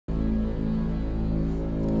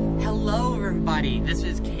everybody, this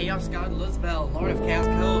is Chaos God Lizbel, Lord of Chaos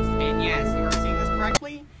Coast, and yes, you are seeing this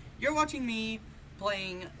correctly. You're watching me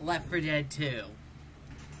playing Left 4 Dead 2.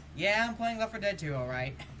 Yeah, I'm playing Left 4 Dead 2,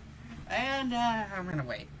 alright. And, I'm gonna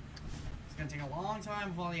wait. It's gonna take a long time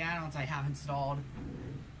with all the add-ons I have installed.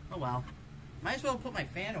 Oh well. Might as well put my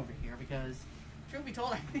fan over here, because, truth be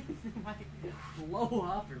told, I think it might blow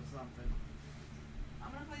up or something.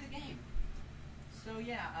 I'm gonna play the game. So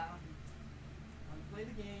yeah, I'm gonna play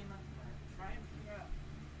the game. Try and figure out.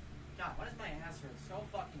 God, why does my ass hurt so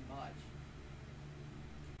fucking much?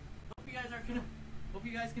 Hope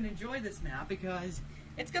you guys can enjoy this map because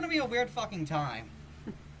it's gonna be a weird fucking time.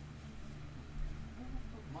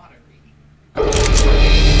 Moderate.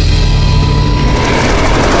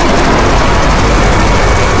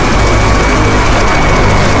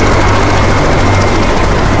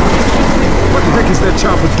 What the heck is that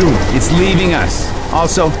chopper doing? It's leaving us.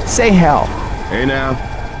 Also, say hell. Hey now,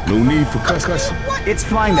 no need for cussing. It's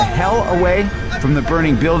flying the hell away from the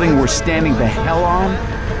burning building we're standing the hell on.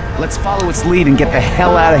 Let's follow its lead and get the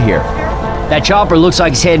hell out of here. That chopper looks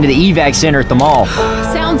like it's heading to the evac center at the mall.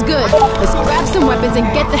 Sounds good. Let's grab some weapons and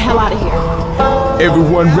get the hell out of here.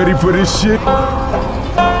 Everyone ready for this shit?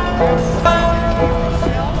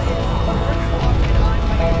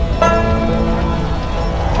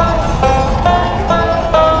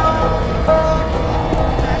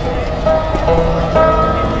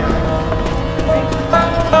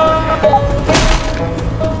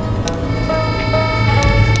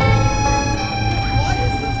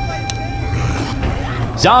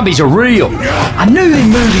 Zombies are real. I knew these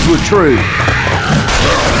movies were true.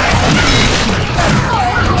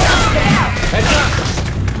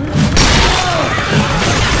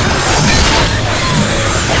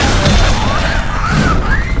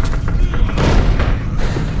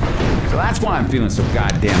 So that's why I'm feeling so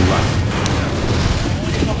goddamn lucky.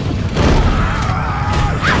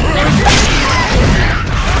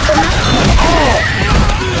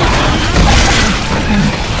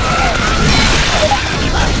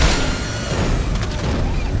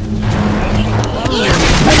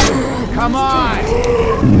 Come on!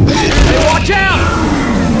 Hey, watch out!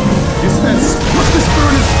 It's that this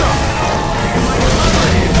burning stuff.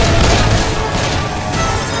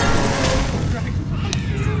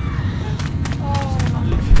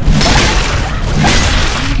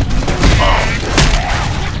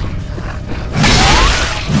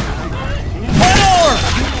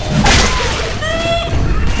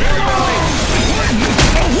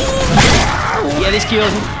 Yeah, this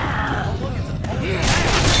kills me.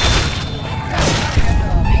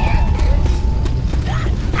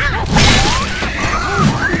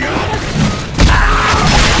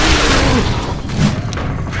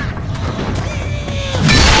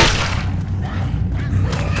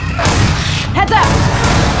 Heads up!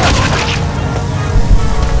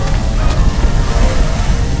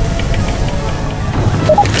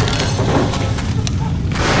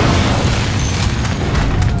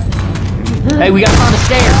 Hey, we gotta find the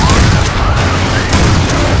stairs.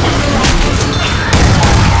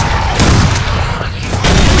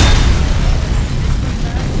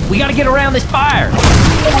 We gotta get around this fire.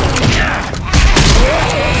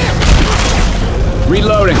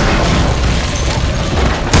 Reloading.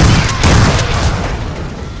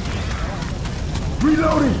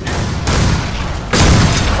 Reloading.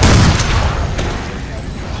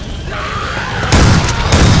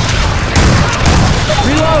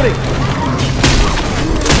 Reloading.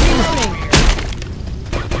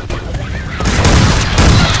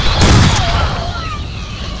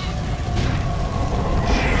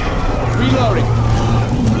 Reloading.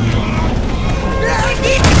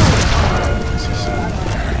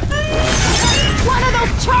 One of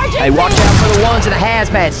those charges! Hey, watch out for the ones in the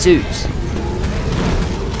hazmat suits.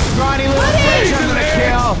 Scrawny little bitch I'm gonna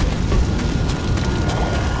kill.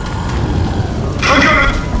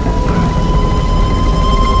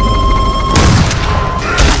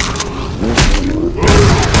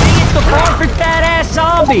 Hey, it's the perfect fat-ass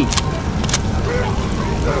zombie.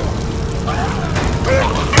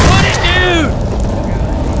 What it, dude?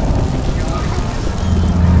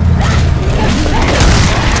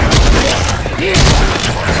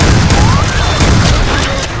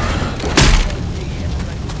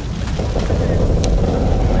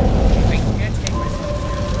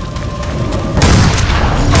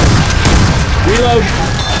 Reload.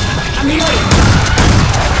 I'm healing.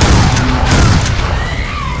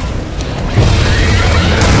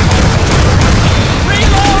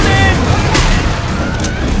 Reloading!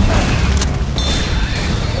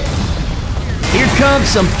 Here comes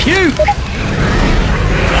some puke.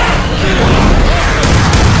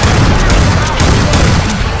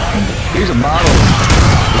 Here's a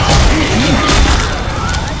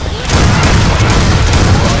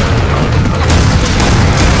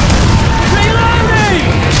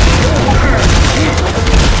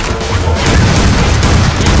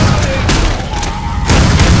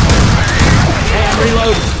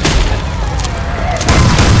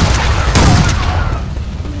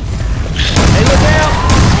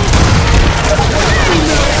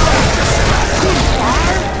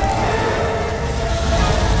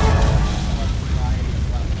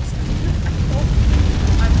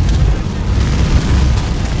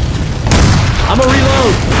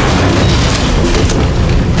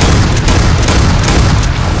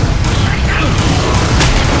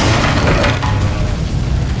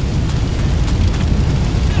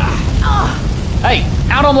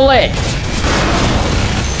on the ledge.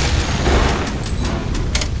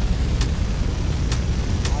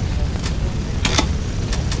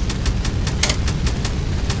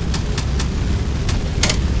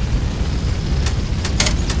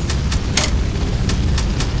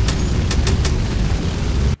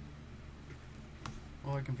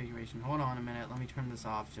 Configuration. Hold on a minute. Let me turn this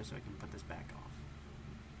off just so I can put this back off.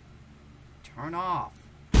 Turn off.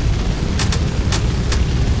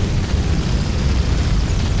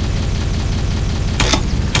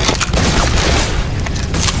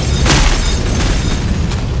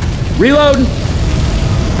 Reloading.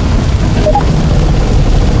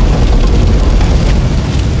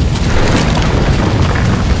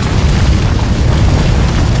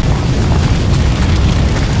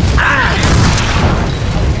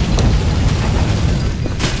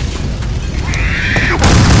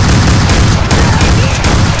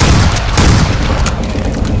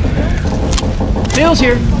 Bill's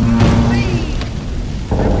here.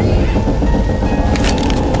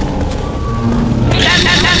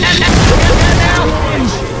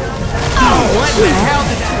 Oh, what the hell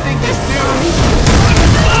did you think this dude?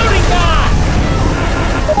 Loading gun!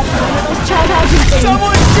 Those child housing things.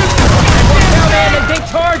 Someone shoot! Tell man to take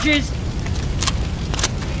charges.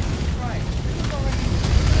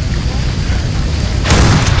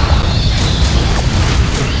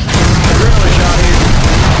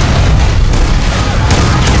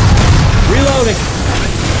 Reloading.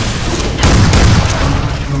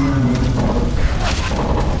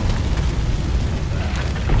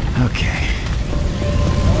 Okay.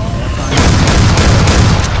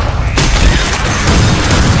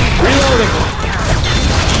 Reloading.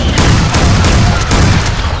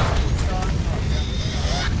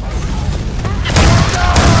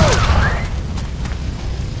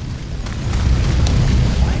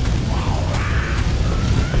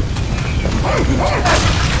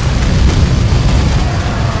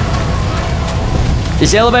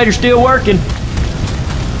 This elevator's still working.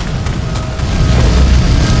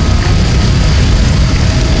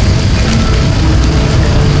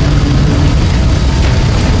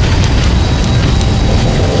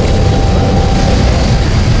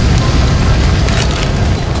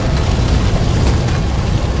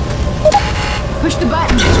 Push the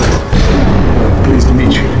button. Pleased to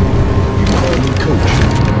meet you. You call me Coach.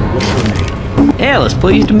 What's your name? Ellis,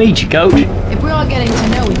 pleased to meet you, Coach. If we're all getting to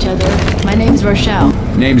know each other, my name's Rochelle.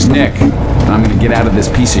 Name's Nick. I'm gonna get out of this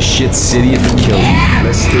piece of shit city if it kills me.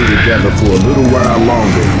 Let's stay together for a little while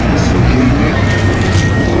longer. So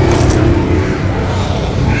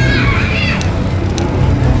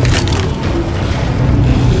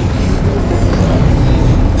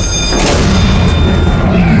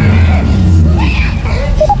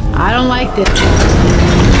I don't like this.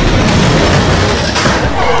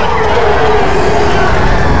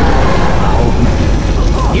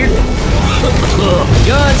 Here.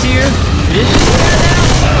 Guns here.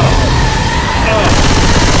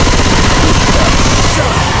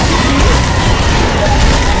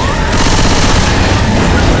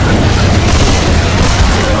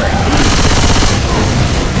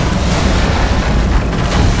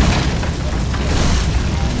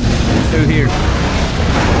 Through here.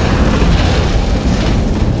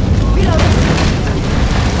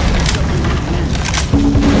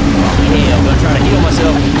 Yeah, I'm gonna try to heal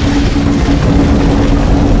myself.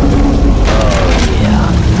 Oh, yeah.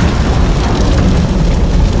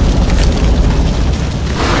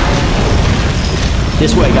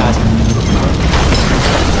 This way, guys.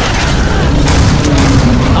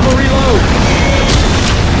 I'm gonna reload.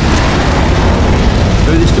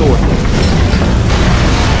 Through this door.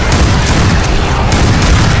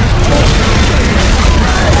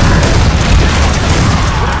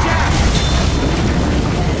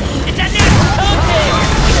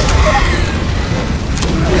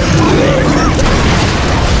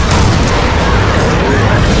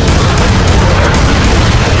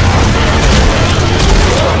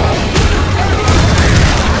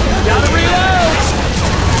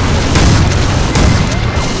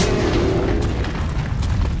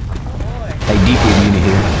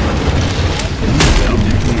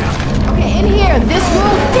 Okay, in here, this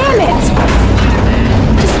room, damn it!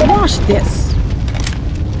 Just wash this.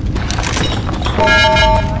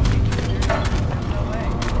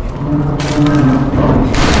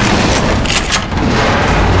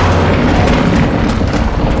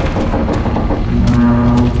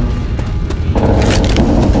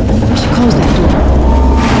 We should close that door.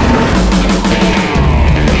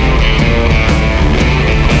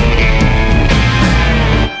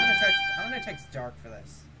 I'm gonna text Dark for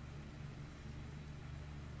this.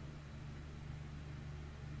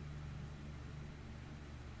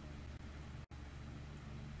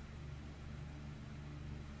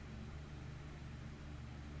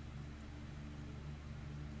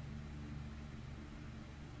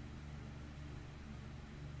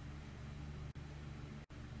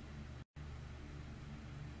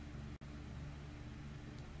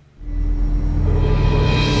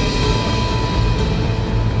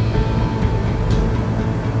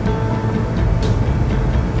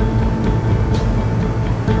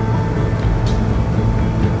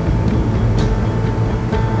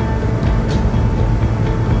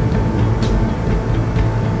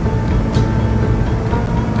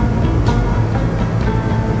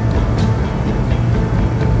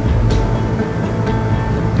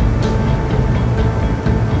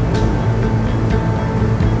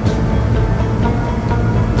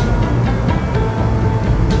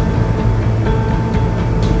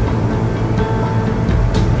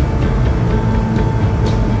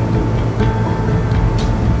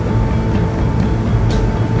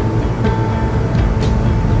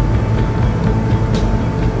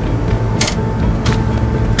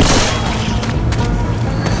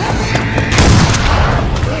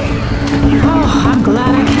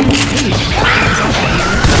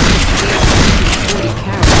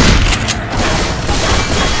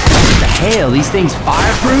 hell? These things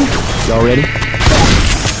fireproof? Y'all ready?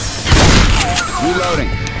 Reloading.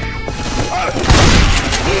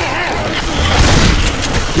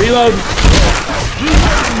 Reload.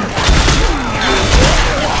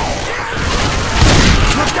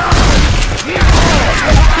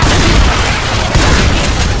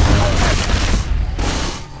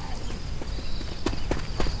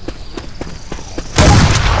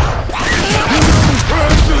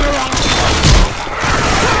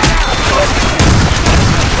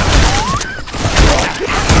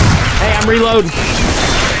 Hey, I'm reloading.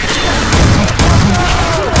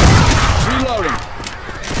 Reloading.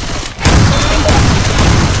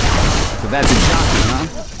 So that's a jockey, huh?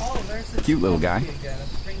 Oh, there's the Cute little guy. again.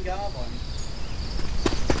 It's Green Goblin.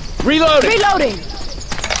 Reloading. Reloading!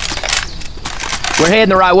 We're heading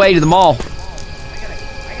the right way to the mall.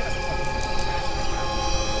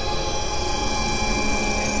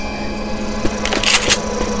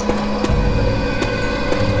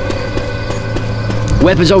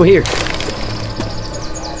 Weapons over here.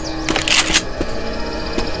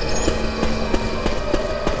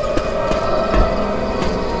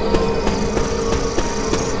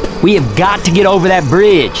 We have got to get over that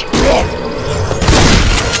bridge.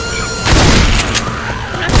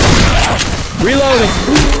 Reloading.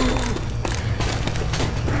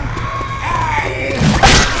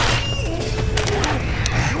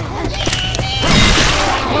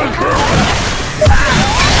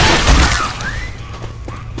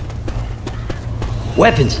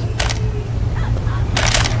 Weapons. They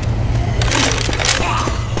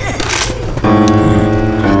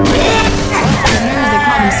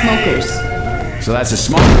call them smokers. So that's a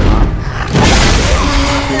smoker, huh?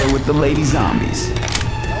 Popular with the lady zombies.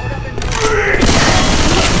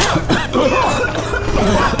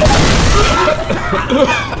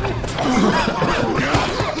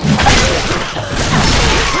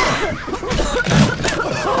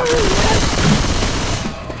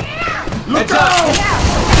 Look out!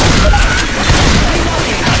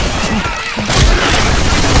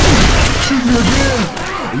 Shoot me again,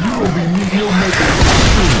 and you gonna be me, you'll make it.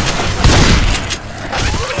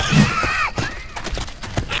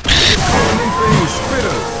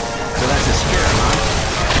 So that's a spear, huh?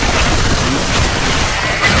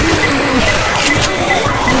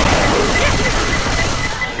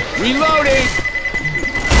 Reloading.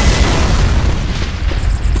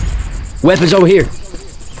 Weapons over here.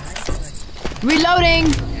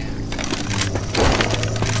 Reloading!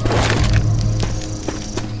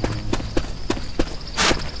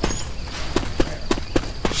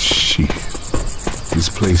 Shit. This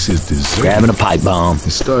place is deserted. Grabbing a pipe bomb.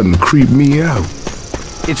 It's starting to creep me out.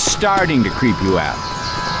 It's starting to creep you out.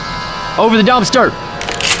 Over the dumpster.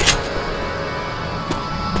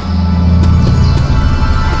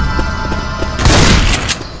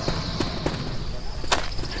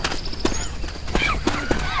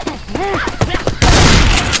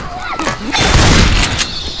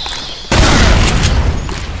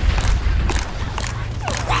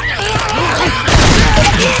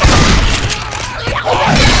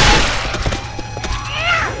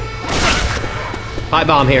 Pipe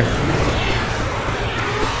bomb here.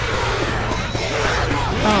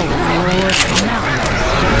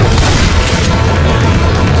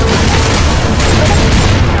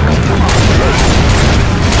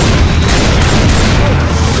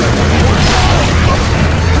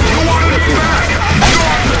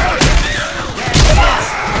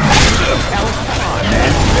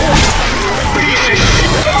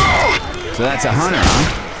 So that's a hunter, huh?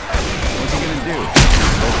 What's he gonna do?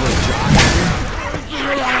 Go for a jog?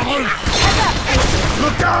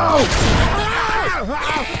 Look out!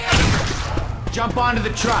 Jump onto the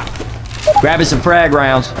truck. Grabbing some frag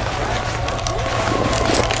rounds.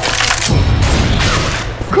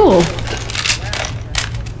 Cool.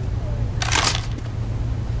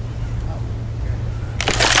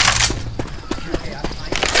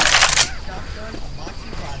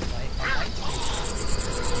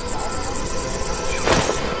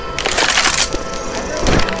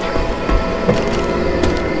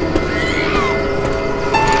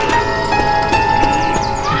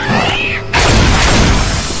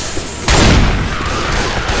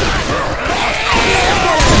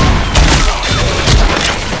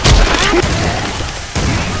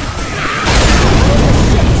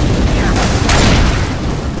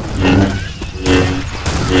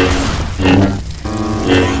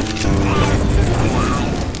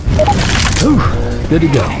 Good to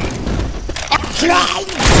go.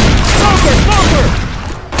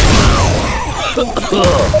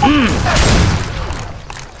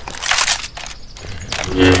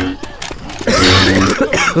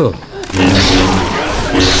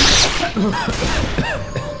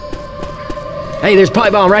 Hey, there's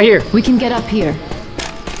pipe bomb right here. We can get up here.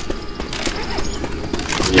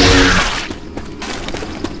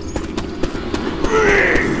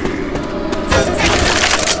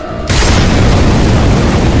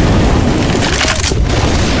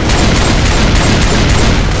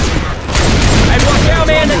 Hey, watch out,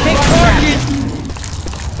 man! That thing's charging!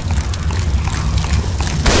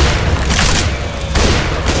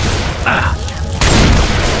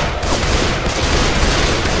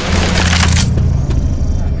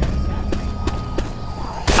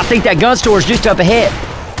 I think that gun store's just up ahead.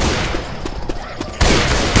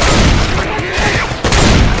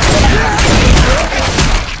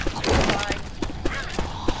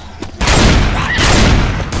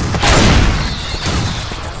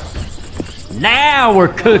 Now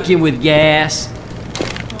we're cooking with gas.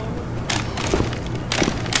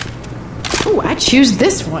 Ooh, I choose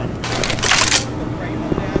this one.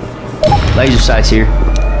 Laser sights here.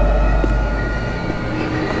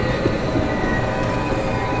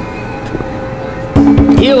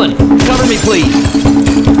 Healing. Cover me, please.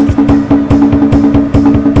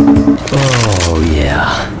 Oh,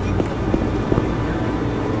 yeah.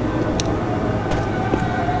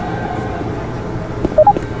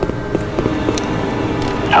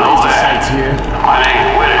 Hello there. My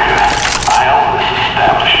name's Whitaker. I own this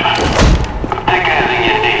establishment. Take anything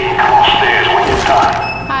you need and come upstairs when you're done.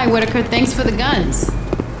 Hi, Whitaker. Thanks for the guns.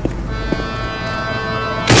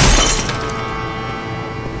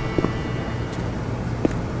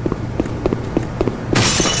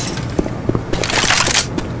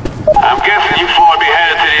 I'm guessing you four will be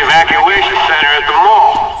headed to the evacuation center at the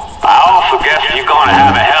mall. I also guess you're going to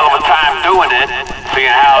have a hell of a time doing it, seeing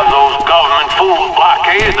how those government fools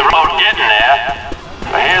blockaded the road getting there.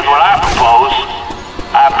 But here's what I propose.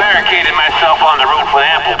 I barricaded myself on the route with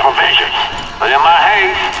ample provisions, but in my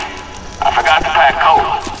haste, I forgot to pack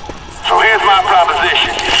cola. So here's my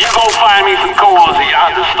proposition. If you go find me some colas at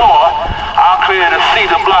yonder store, I'll clear the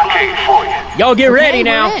cedar blockade for you. Y'all get ready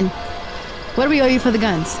Okay, now. we're in. What do we owe you for the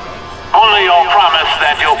guns? Only your promise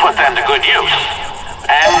that you'll put them to good use.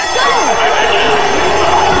 And...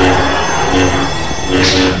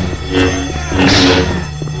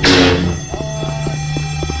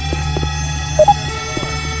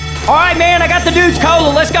 All right, man, I got the dude's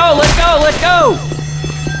cola. Let's go, let's go, let's go.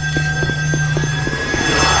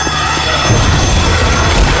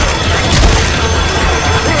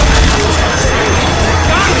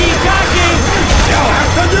 Jockey,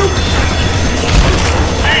 jockey.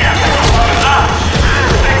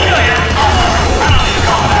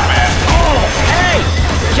 Hey,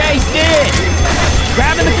 Chase did.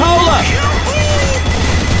 Grabbing the cola.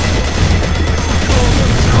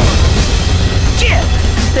 Shit,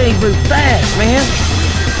 this thing moves fast, man.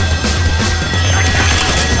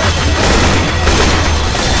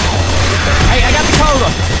 Hey, I got the cola.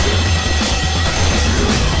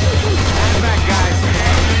 Back, guys.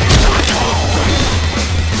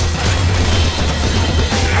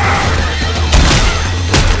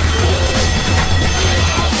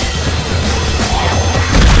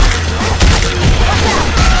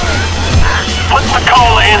 Put the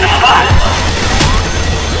cola in the spot.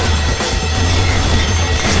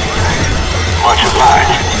 Much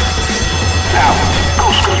obliged. Now, go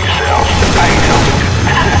screw yourselves. I ain't helping you.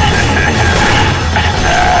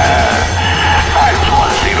 I just want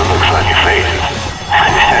to see the looks on your faces.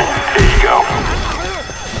 Here you go.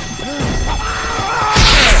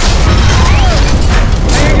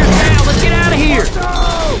 Now, let's get out of here.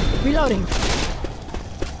 Reloading.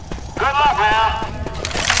 Good luck, man.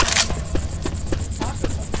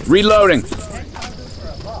 Reloading.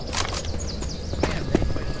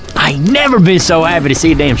 I ain't never been so happy to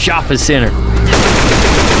see a damn shopping center.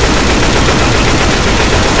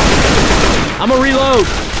 I'ma reload.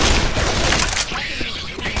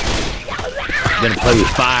 Gonna play with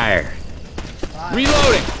fire.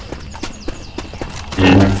 Reloading.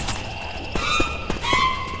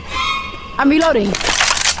 I'm reloading.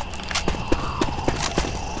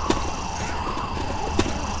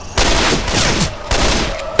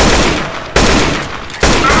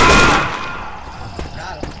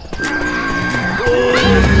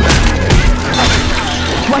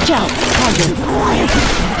 Watch out. Target.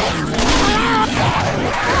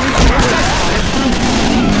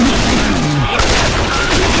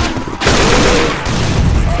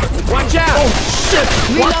 Watch out! Oh shit!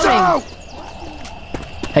 Watch Reloading. out!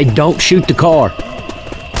 Hey, don't shoot the car.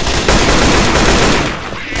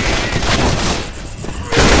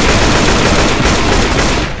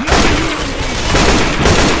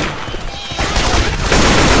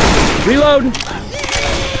 Reloading.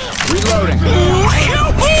 Reloading.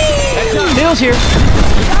 Help me! Phil's here.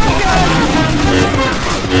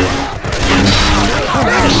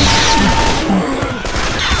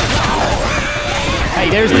 Hey,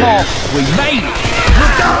 there's the mall. We made it.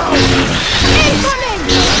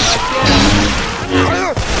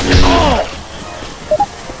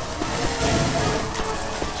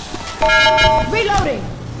 Reloading!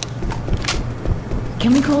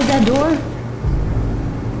 Can we close that door?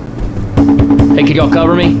 Hey, could y'all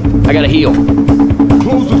cover me? I gotta heal.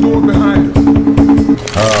 Close the door behind us.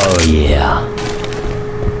 Oh, yeah.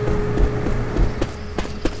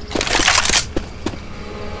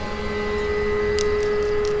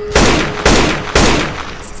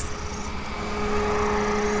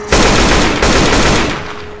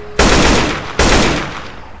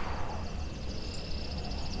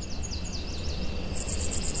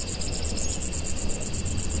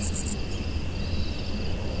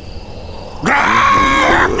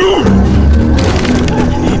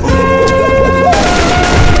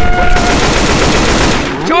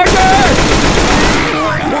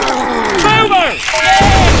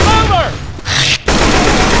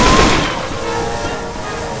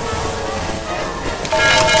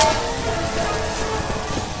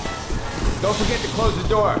 Don't forget to close the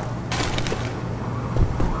door.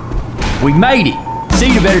 We made it.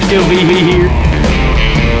 See, you better still be here.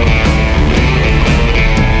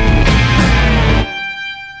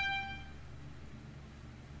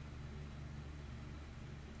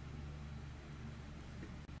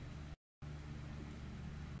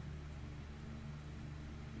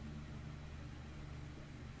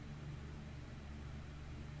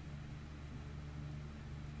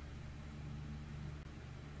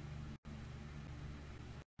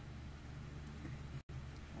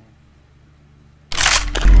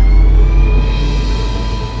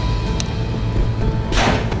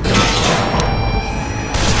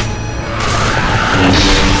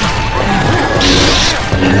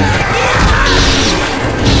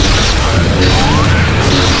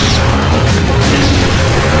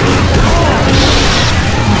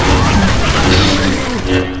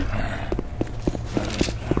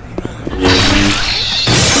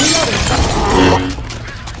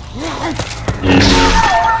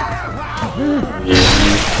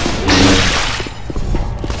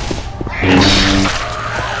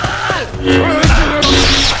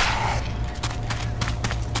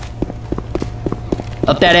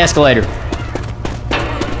 Up that escalator.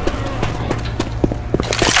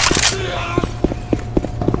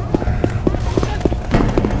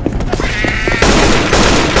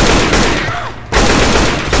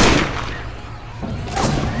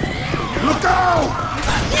 Look out!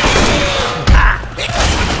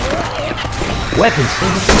 Weapons.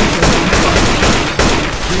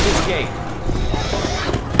 Through this gate.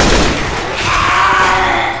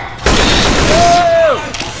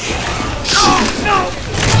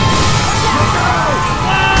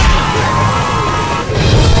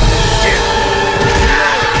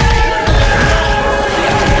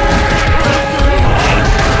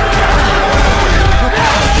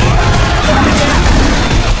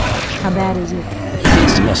 How bad is it?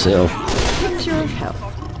 Thanks to myself. Picture of health.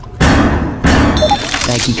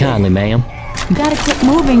 Thank you kindly, ma'am. You gotta quit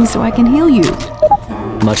moving so I can heal you.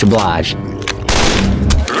 Much obliged.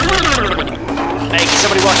 Hey, can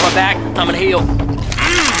somebody watch my back? I'm gonna heal.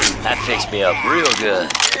 That fixed me up real good.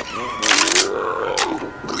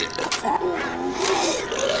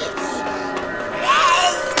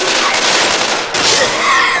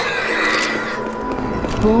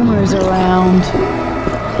 Boomer's around.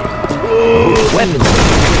 Weapons.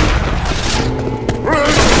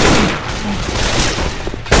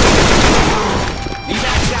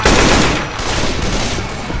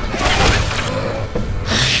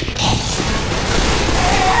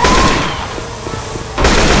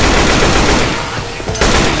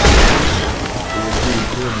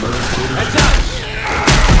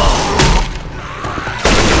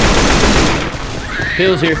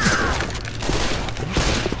 Phil's here.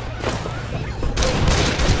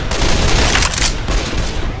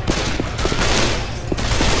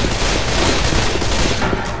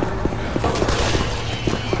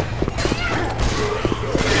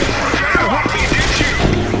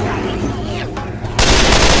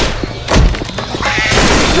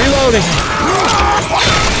 Reloading.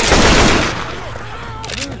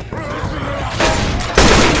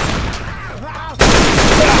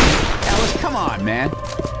 Ellis, come on, man.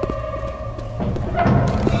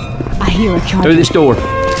 I hear a charge. Through this door.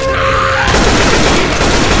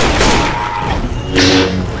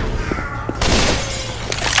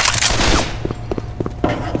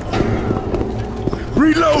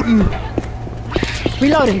 Reloading!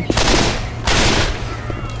 Reloading.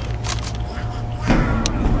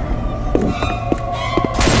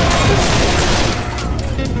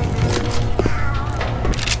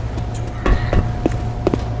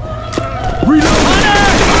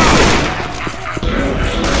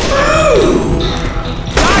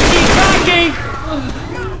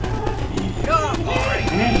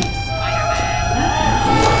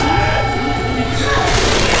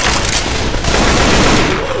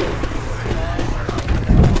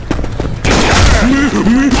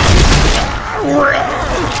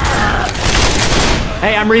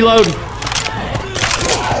 Hey, I'm reloading. Down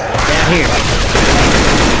here.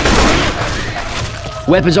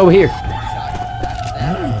 Weapons over here.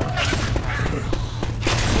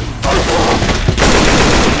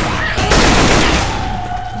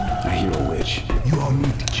 I hear a witch. You all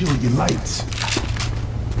need to kill your lights.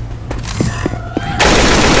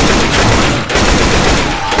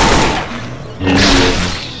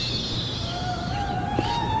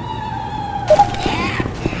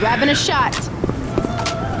 Grabbing a shot.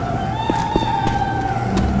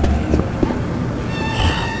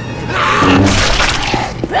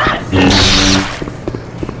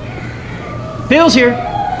 Bill's here.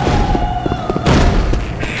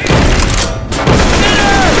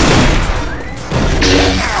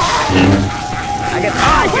 I got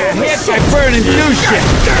hit by burning new shit.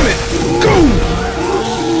 Damn it! Go!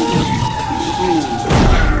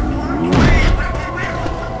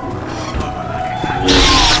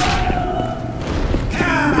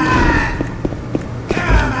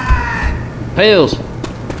 Pills.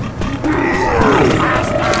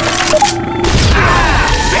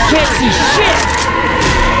 I can't see shit.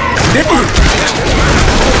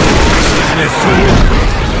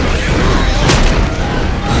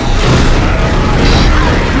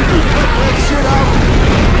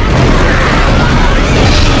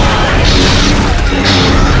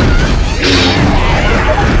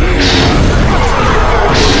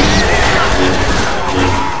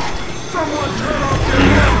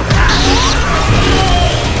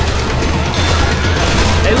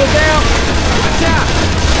 Hey, look out! Watch out!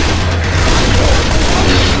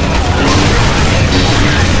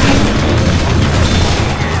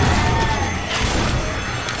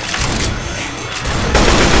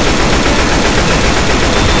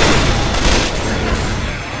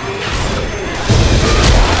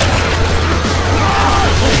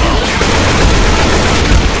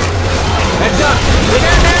 Heads up! Look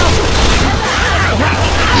out now!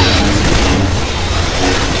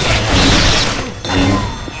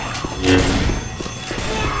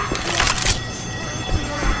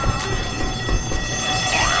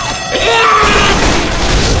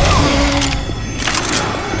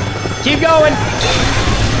 Keep going.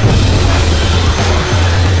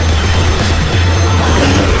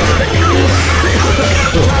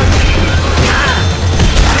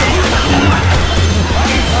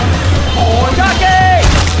 Jockey!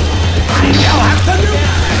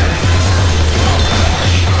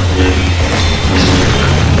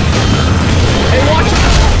 Hey, watch it.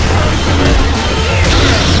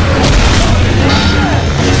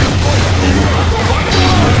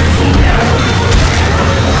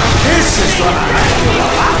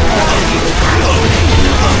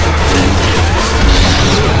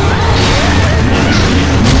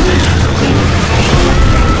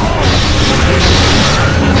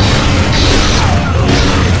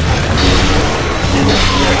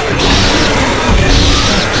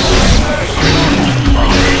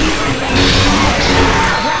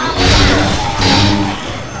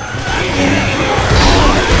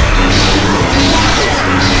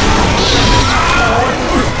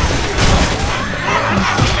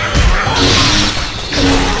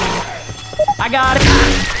 I got it.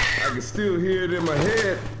 I can still hear it in my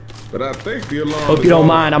head, but I think the alarm. Hope you don't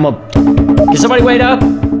mind. Can somebody wait up?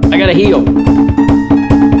 I gotta heal.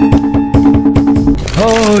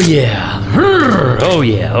 Oh yeah. Oh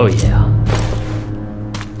yeah. Oh yeah.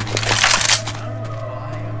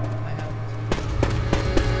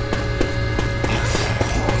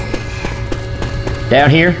 Down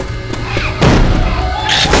here.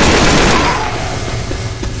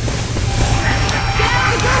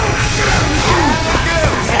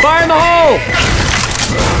 Fire in the hole!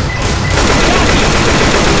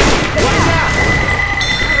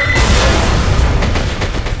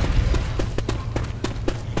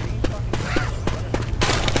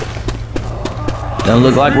 Doesn't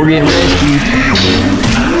look like we're getting rescued.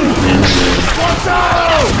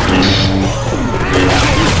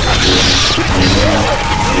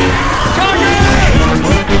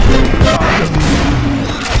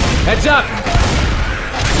 Heads up!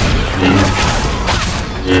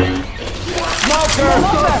 Smoker!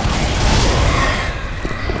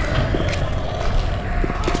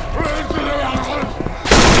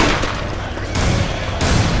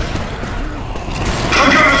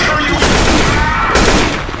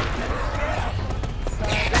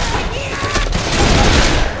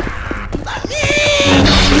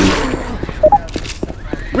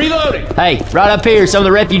 Reloading! Hey, right up here, some of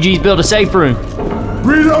the refugees built a safe room.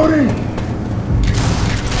 Reloading!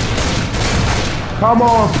 Come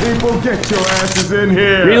on, people, get your asses in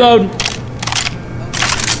here. Reloading.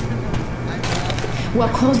 Well,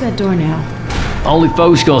 close that door now. Only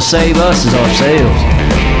folks gonna save us is ourselves.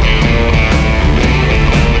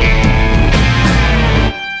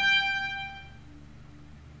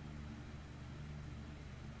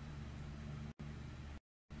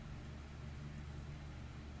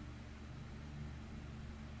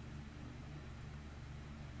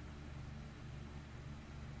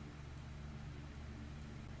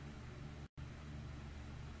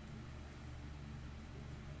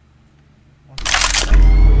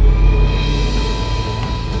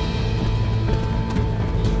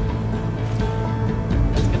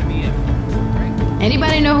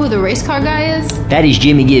 Anybody know who the race car guy is? That is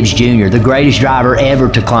Jimmy Gibbs Jr., the greatest driver ever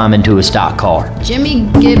to climb into a stock car. Jimmy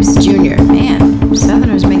Gibbs Jr. Man,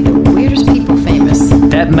 Southerners make the weirdest people famous.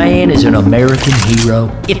 That man is an American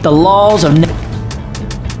hero. If the laws of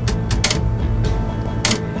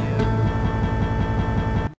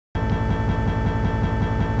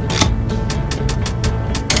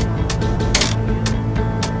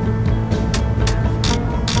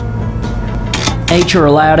nature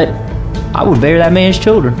allowed it, I would bear that man's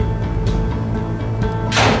children.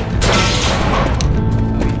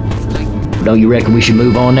 Don't you reckon we should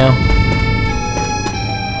move on now?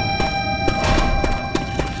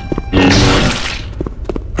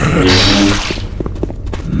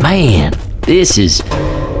 Man, this is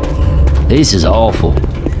awful.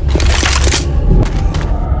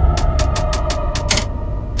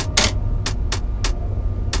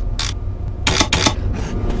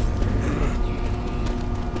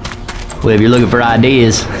 Well, if you're looking for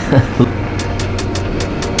ideas,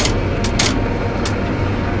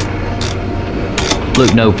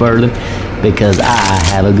 look no further, because I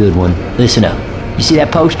have a good one. Listen up. You see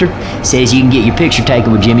that poster? It says you can get your picture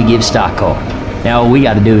taken with Jimmy Gibbs' stock car. Now all we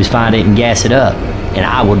got to do is find it and gas it up, and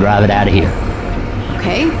I will drive it out of here.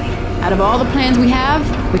 Okay, out of all the plans we have,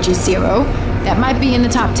 which is 0, that might be in the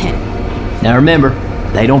top 10. Now remember,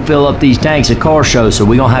 they don't fill up these tanks at car shows, so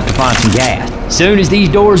we're gonna have to find some gas. Soon as these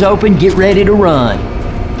doors open, get ready to run.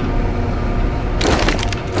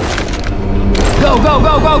 Go, go,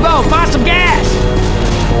 go, go, go! Find some gas!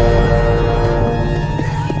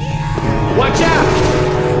 Watch out!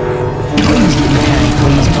 Please get in the tank,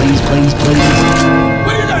 please, please, please, please.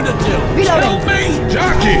 What are you gonna do? Reloading. Kill me?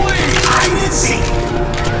 Jockey! I didn't see.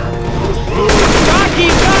 Jockey,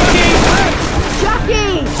 jockey!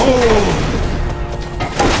 Jockey! Oh!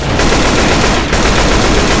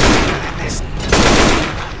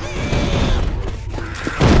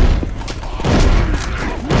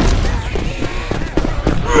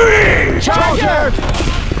 Charger!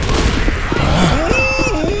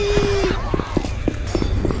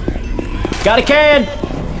 Got a can!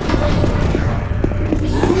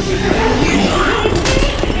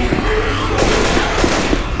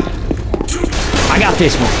 I got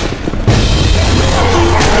this one.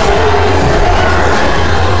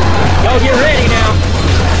 Y'all get ready now.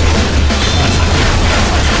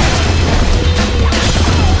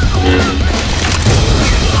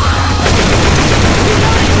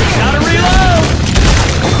 Gotta reload!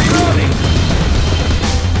 Reloading.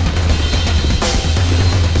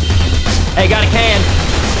 Hey, got a can.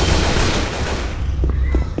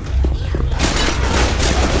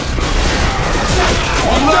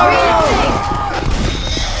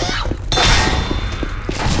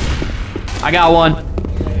 I got one.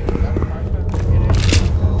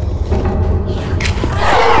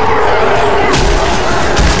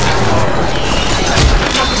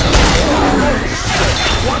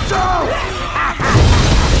 Watch out!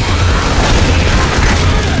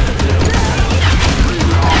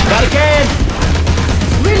 Got a can.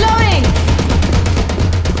 Reloading!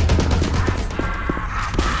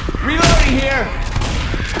 Reloading here.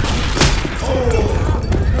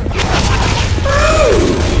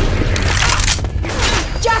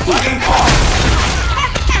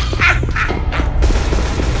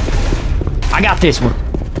 I got this one.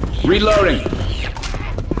 Reloading.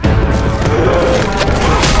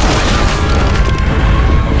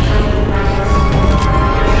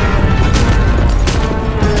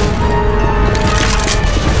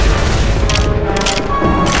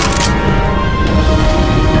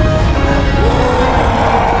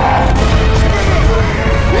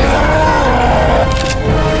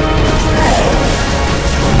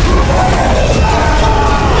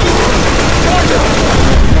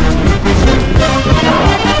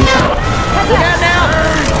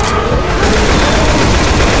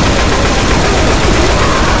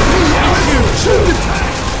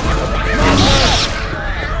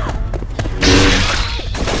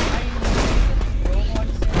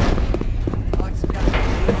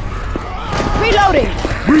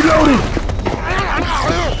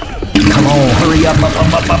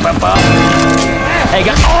 Hey,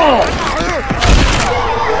 guys. Oh!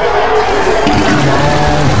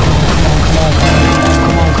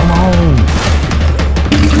 Come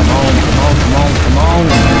on.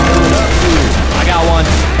 I got one.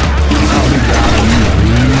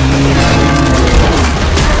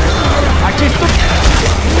 I just...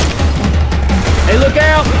 Hey, look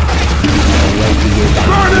out!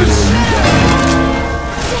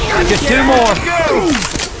 Just two more.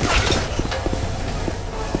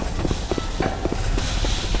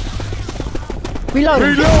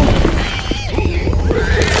 Reloading.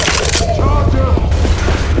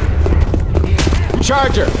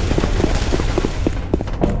 Charger!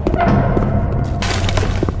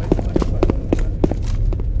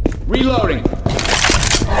 Reloading!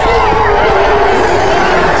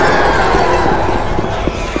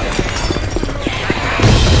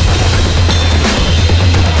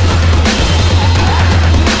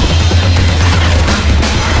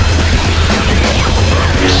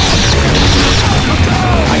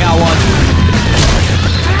 I got one.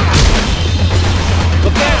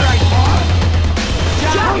 Look out!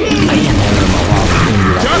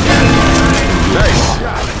 Nice.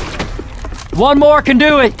 One more can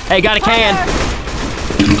do it. Hey, got a can.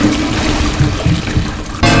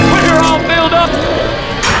 We're all filled up.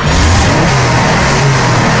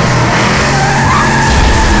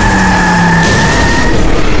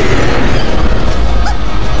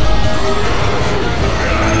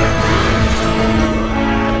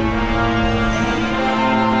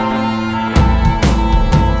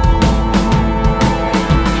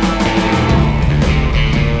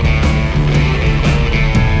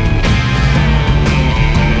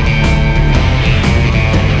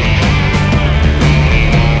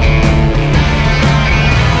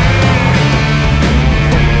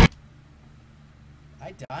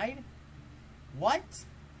 I died? What?